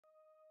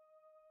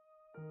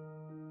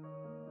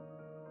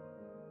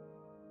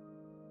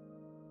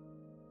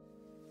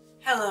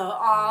Hello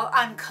all,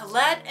 I'm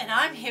Colette and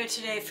I'm here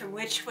today from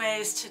Witch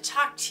Ways to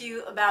talk to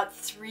you about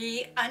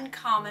 3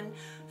 uncommon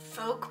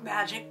folk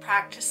magic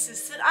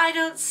practices that I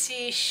don't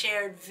see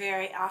shared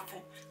very often.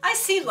 I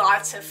see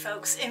lots of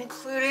folks,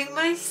 including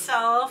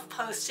myself,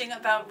 posting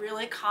about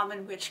really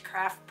common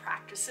witchcraft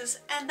practices,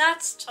 and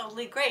that's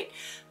totally great.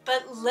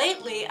 But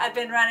lately I've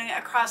been running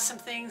across some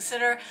things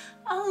that are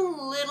a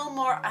little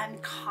more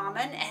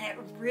uncommon, and it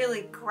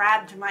really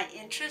grabbed my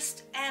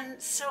interest, and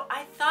so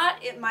I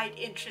thought it might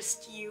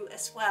interest you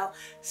as well,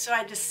 so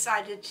I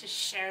decided to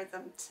share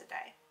them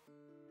today.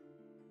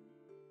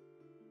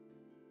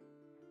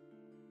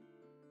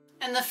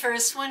 And the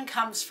first one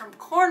comes from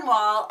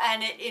Cornwall,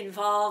 and it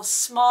involves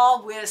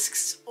small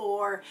whisks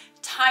or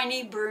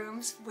tiny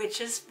brooms,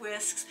 witches'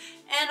 whisks.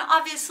 And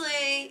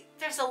obviously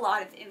there's a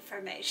lot of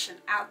information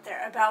out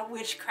there about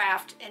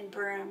witchcraft and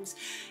brooms.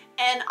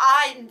 And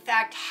I, in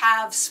fact,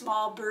 have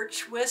small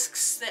birch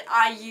whisks that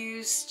I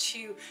use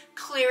to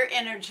clear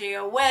energy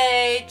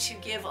away, to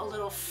give a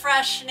little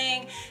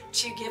freshening,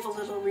 to give a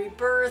little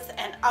rebirth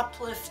and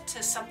uplift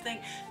to something.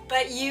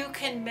 But you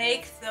can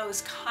make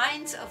those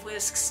kinds of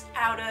whisks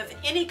out of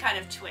any kind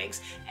of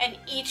twigs, and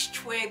each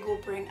twig will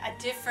bring a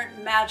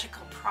different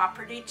magical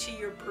property to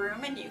your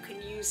broom, and you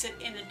can use it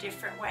in a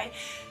different way.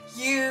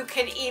 You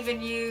can even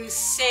use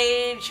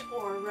sage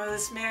or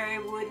rosemary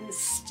wooden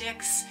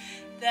sticks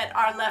that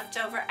are left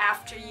over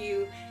after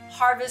you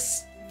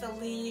harvest the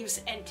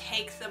leaves and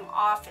take them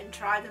off and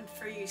dry them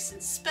for use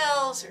in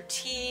spells or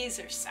teas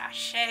or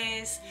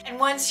sachets. And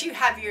once you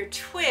have your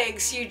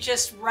twigs, you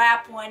just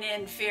wrap one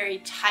in very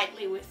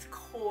tightly with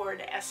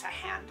cord as a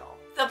handle.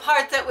 The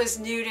part that was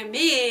new to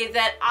me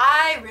that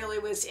I really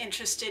was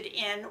interested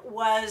in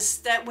was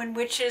that when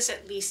witches,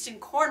 at least in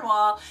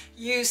Cornwall,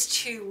 use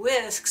 2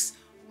 whisks,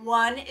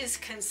 one is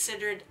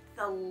considered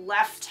the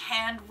left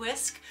hand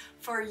whisk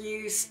for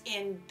use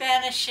in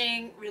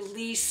banishing,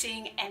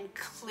 releasing, and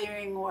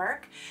clearing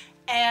work,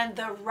 and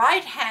the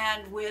right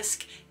hand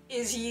whisk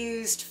is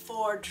used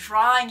for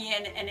drawing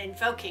in and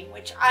invoking,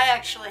 which I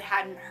actually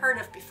hadn't heard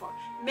of before.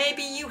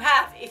 Maybe you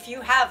have. If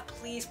you have,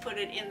 please put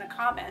it in the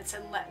comments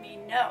and let me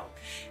know.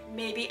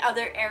 Maybe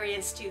other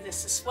areas do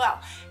this as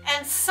well.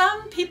 And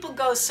some people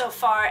go so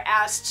far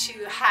as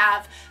to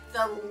have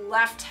the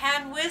left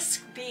hand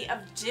whisk be of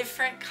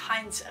different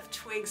kinds of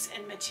twigs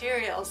and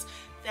materials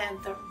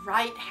than the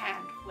right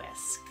hand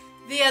whisk.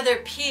 The other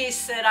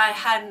piece that I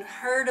hadn't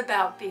heard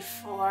about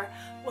before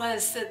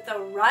was that the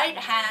right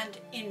hand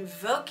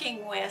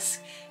invoking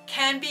whisk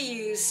can be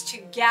used to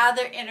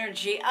gather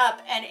energy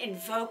up and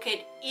invoke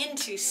it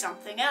into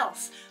something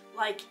else,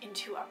 like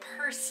into a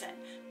person,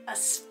 a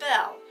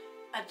spell,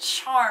 a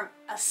charm,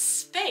 a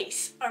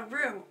space, a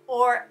room,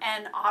 or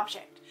an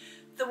object.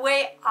 The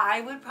way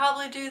I would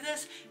probably do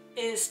this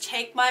is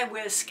take my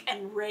whisk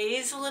and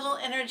raise a little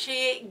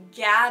energy,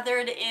 gather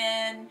it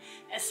in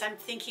as I'm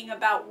thinking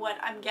about what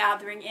I'm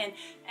gathering in,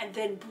 and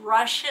then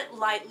brush it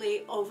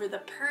lightly over the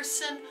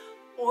person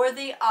or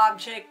the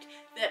object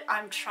that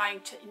I'm trying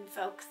to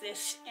invoke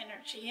this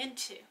energy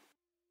into.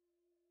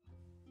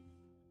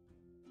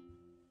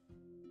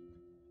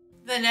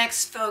 The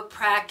next folk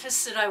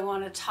practice that I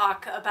want to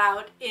talk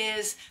about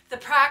is the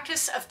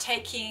practice of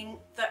taking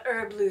the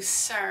herb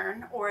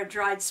lucerne, or a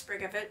dried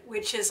sprig of it,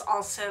 which is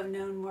also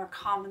known more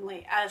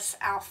commonly as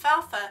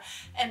alfalfa,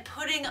 and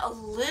putting a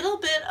little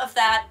bit of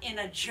that in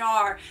a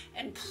jar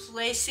and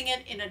placing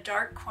it in a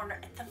dark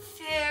corner at the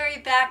very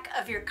back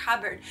of your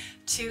cupboard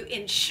to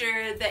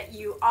ensure that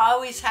you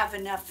always have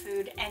enough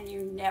food and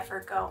you never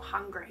go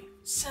hungry.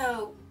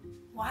 So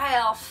why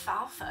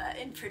alfalfa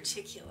in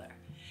particular?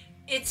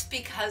 It's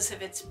because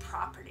of its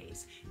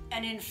properties.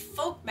 And in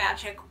folk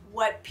magic,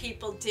 what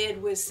people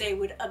did was they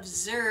would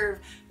observe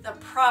the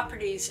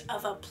properties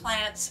of a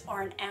plant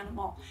or an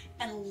animal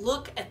and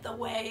look at the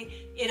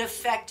way it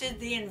affected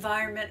the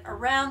environment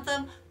around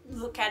them,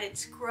 look at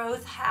its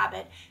growth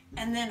habit,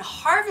 and then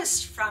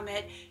harvest from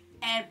it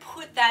and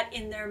put that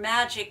in their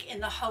magic in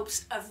the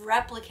hopes of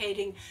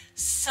replicating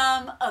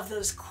some of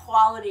those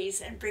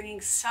qualities and bringing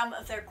some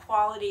of their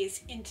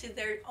qualities into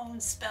their own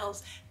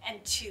spells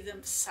and to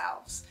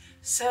themselves.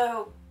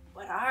 So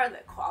what are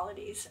the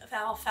qualities of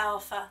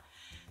alfalfa?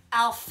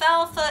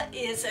 Alfalfa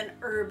is an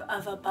herb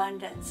of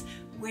abundance.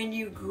 When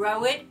you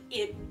grow it,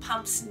 it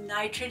pumps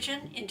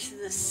nitrogen into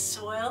the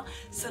soil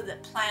so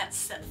that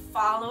plants that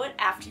follow it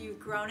after you've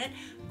grown it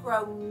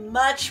grow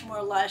much more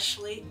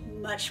lushly,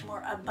 much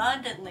more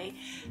abundantly.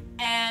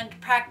 And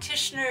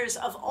practitioners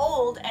of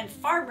old and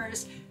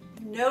farmers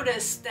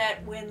noticed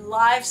that when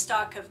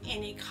livestock of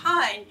any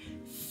kind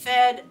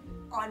fed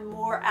on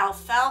more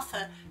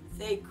alfalfa,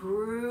 they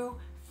grew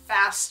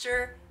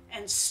faster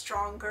and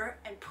stronger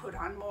and put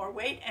on more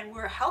weight and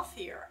were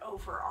healthier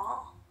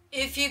overall.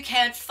 If you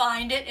can't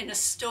find it in a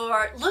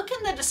store, look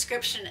in the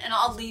description and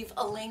I'll leave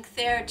a link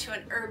there to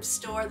an herb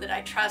store that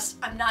I trust.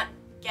 I'm not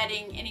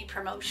getting any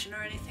promotion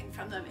or anything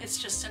from them. It's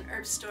just an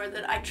herb store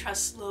that I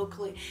trust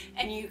locally,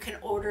 and you can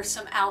order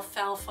some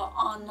alfalfa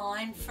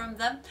online from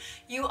them.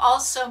 You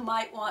also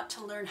might want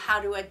to learn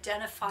how to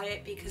identify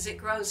it because it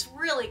grows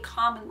really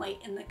commonly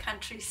in the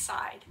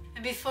countryside.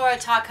 And before I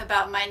talk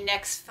about my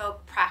next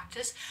folk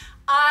practice,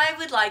 I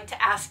would like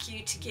to ask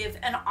you to give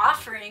an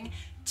offering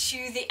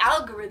to the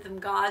algorithm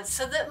god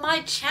so that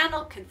my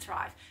channel can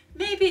thrive.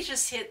 Maybe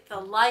just hit the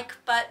like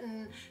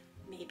button,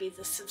 maybe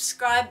the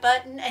subscribe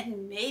button,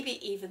 and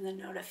maybe even the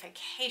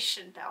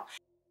notification bell.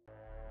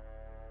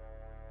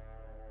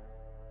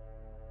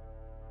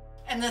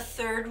 And the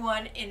third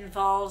one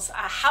involves a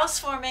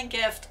housewarming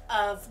gift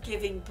of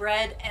giving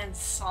bread and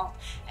salt.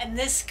 And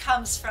this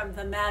comes from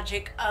the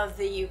magic of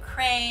the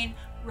Ukraine,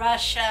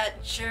 Russia,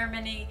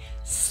 Germany,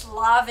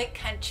 Slavic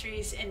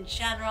countries in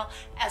general,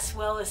 as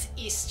well as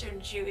Eastern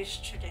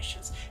Jewish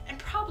traditions, and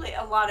probably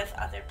a lot of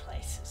other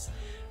places.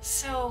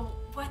 So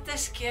what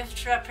this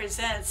gift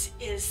represents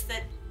is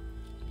that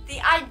the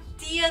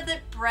idea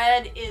that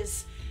bread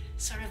is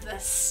sort of the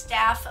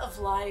staff of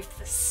life,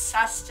 the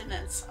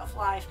sustenance of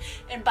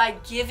life. And by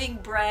giving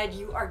bread,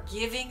 you are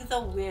giving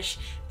the wish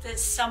that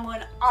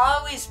someone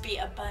always be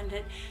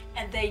abundant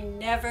and they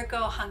never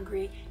go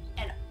hungry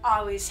and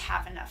always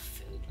have enough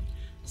food.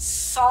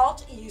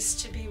 Salt used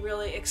to be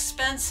really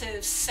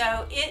expensive,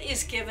 so it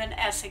is given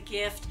as a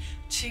gift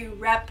to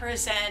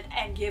represent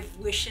and give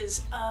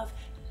wishes of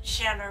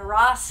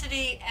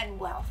generosity and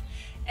wealth.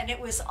 And it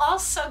was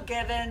also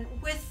given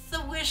with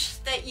the wish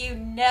that you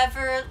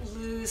never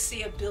lose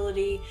the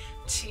ability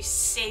to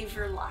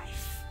savor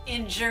life.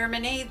 In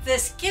Germany,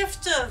 this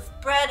gift of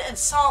bread and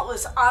salt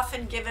was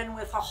often given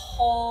with a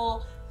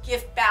whole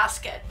gift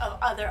basket of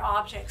other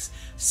objects.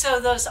 So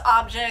those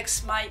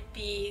objects might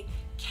be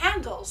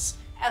candles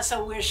as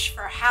a wish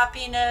for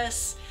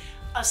happiness,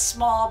 a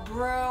small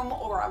broom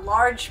or a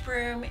large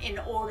broom in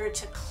order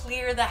to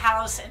clear the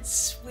house and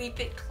sweep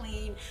it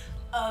clean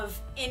of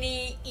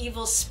any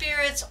evil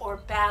spirits or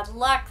bad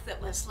luck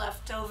that was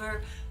left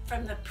over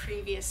from the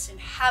previous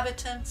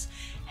inhabitants.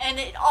 And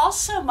it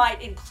also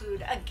might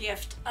include a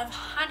gift of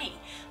honey.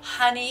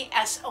 Honey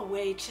as a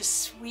way to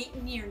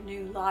sweeten your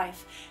new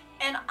life.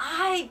 And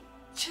I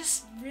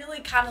just really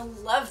kind of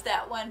love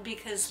that one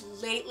because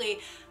lately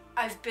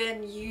I've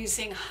been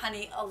using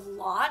honey a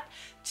lot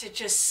to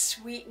just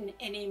sweeten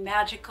any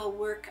magical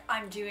work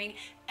I'm doing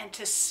and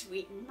to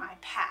sweeten my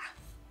path.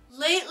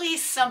 Lately,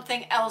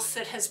 something else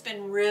that has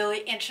been really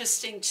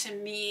interesting to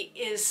me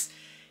is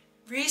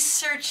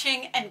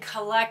researching and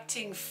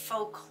collecting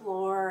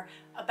folklore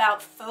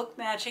about folk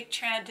magic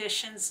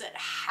traditions that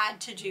had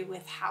to do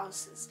with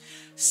houses.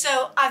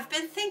 So I've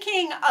been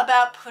thinking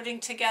about putting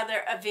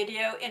together a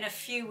video in a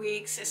few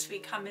weeks as we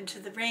come into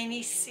the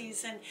rainy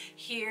season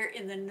here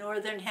in the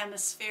Northern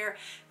Hemisphere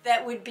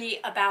that would be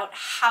about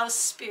house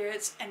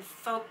spirits and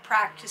folk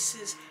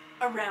practices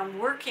around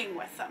working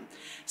with them.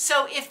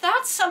 So if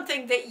that's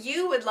something that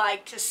you would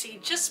like to see,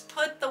 just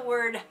put the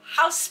word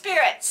house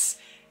spirits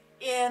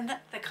in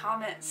the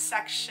comments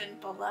section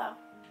below.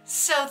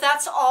 So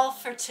that's all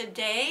for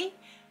today,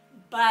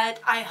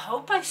 but I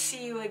hope I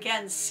see you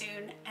again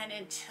soon, and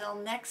until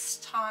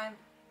next time,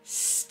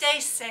 stay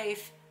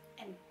safe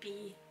and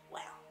be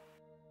well.